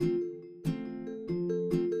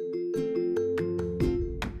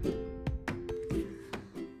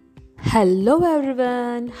Hello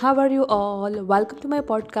everyone, how are you all? Welcome to my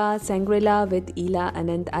podcast Sangrila with Ila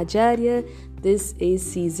Anant Acharya. This is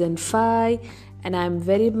season 5 and I'm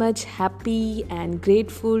very much happy and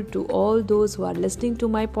grateful to all those who are listening to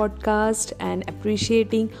my podcast and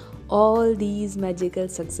appreciating all these magical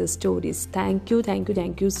success stories. Thank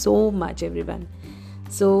you so much everyone.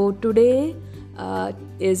 So today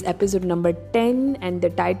is episode number 10 and the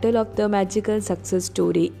title of the magical success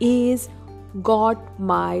story is Got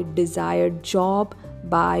My Desired Job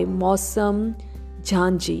by Mausam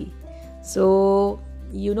Jhanji. So,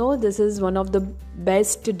 this is one of the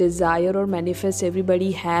best desire or manifest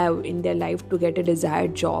everybody have in their life to get a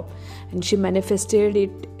desired job. And she manifested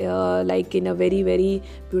it like in a very, very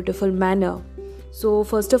beautiful manner. So,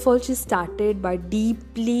 first of all, she started by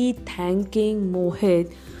deeply thanking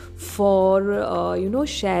Mohit for,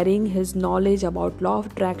 sharing his knowledge about law of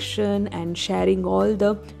attraction and sharing all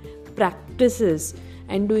the practices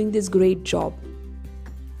and doing this great job.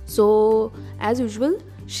 So as usual,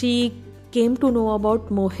 she came to know about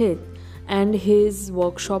Mohit and his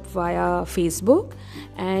workshop via Facebook,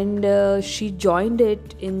 and she joined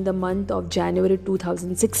it in the month of January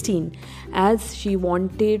 2016 as she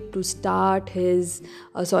wanted to start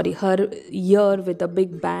her year with a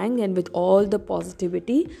big bang and with all the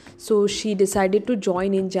positivity. So she decided to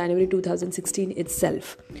join in January 2016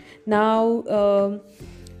 itself. Now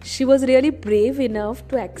she was really brave enough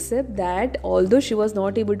to accept that although she was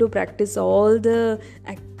not able to practice all the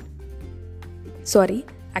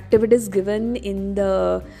activities given in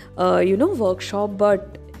the workshop,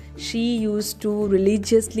 but she used to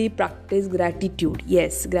religiously practice gratitude.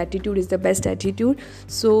 Yes, gratitude is the best attitude.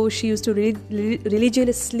 So she used to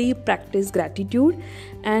religiously practice gratitude,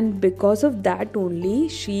 and because of that only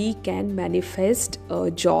she can manifest a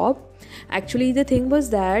job. Actually, the thing was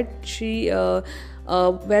that she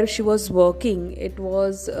where she was working, it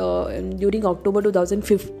was during October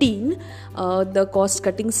 2015 the cost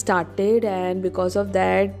cutting started, and because of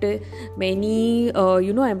that many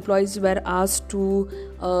employees were asked to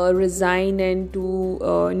resign and to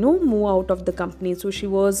move out of the company. So she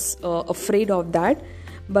was afraid of that,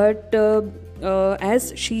 but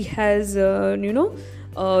as she has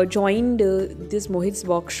joined this Mohit's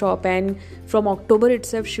workshop, and from October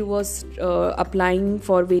itself she was applying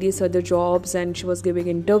for various other jobs and she was giving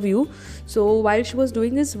interview. So while she was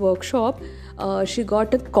doing this workshop, she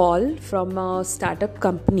got a call from a startup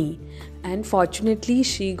company, and fortunately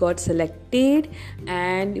she got selected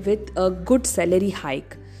and with a good salary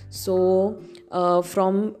hike. So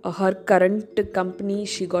from her current company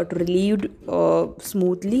she got relieved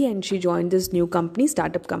smoothly, and she joined this new company,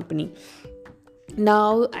 startup company.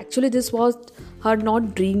 Now actually this was her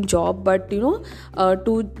not dream job, but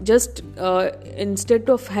to just instead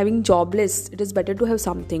of having jobless, it is better to have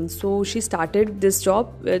something. So she started this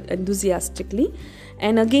job enthusiastically,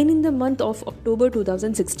 and again in the month of October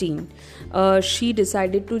 2016 she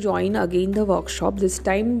decided to join again the workshop, this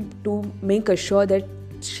time to make sure that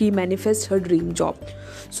she manifests her dream job.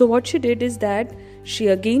 So what she did is that she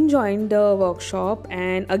again joined the workshop,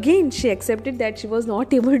 and again she accepted that she was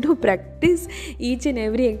not able to practice each and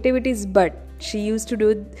every activities, but she used to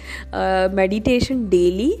do meditation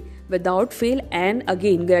daily without fail, and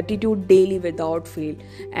again gratitude daily without fail,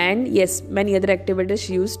 and yes, many other activities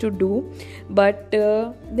she used to do. But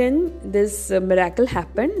then this miracle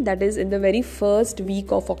happened, that is in the very first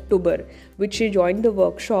week of October which she joined the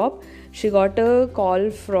workshop. She got a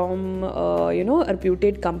call from a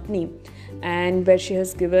reputed company, and where she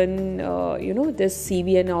has given this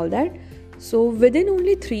CV and all that. So within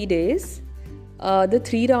only 3 days the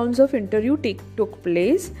 3 rounds of interview took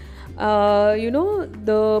place.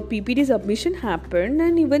 The PPT submission happened,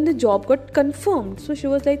 and even the job got confirmed. So she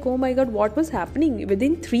was like, oh my god, what was happening?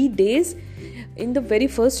 Within 3 days, in the very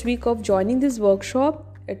first week of joining this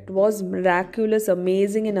workshop, it was miraculous,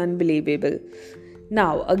 amazing and unbelievable.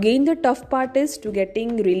 Now again the tough part is to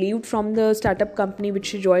getting relieved from the startup company which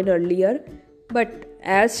she joined earlier, but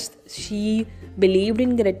as she believed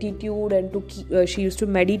in gratitude and she used to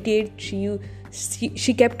meditate,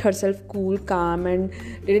 she kept herself cool, calm, and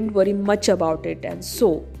didn't worry much about it. And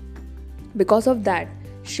so because of that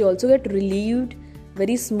she also got relieved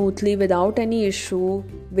very smoothly without any issue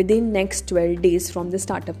within next 12 days from the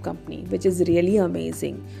startup company, which is really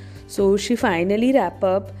amazing. So she finally wrap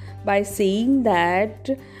up by saying that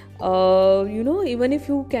even if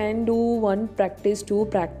you can do 1 practice, 2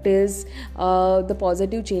 practice, the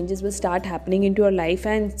positive changes will start happening into your life.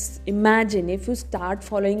 And imagine if you start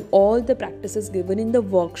following all the practices given in the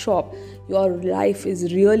workshop, your life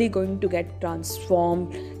is really going to get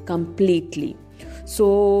transformed completely.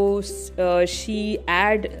 So she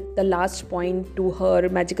add the last point to her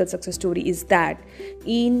magical success story is that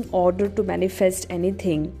in order to manifest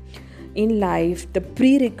anything in life, the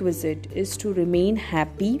prerequisite is to remain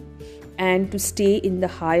happy and to stay in the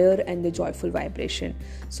higher and the joyful vibration.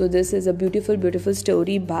 So this is a beautiful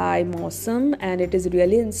story by Mausam, and it is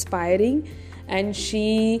really inspiring, and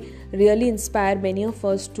she really inspired many of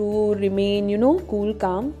us to remain, cool,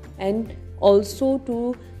 calm, and also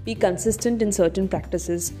to be consistent in certain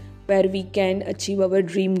practices where we can achieve our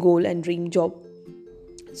dream goal and dream job.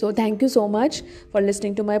 So thank you so much for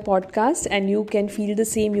listening to my podcast, and you can feel the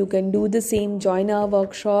same, you can do the same, join our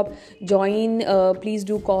workshop, please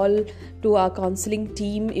do call to our counseling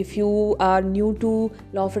team. If you are new to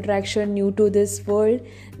law of attraction, new to this world,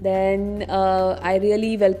 then I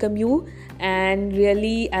really welcome you, and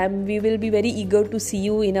really we will be very eager to see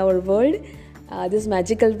you in our world, this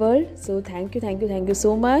magical world. So thank you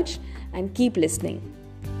so much, and keep listening.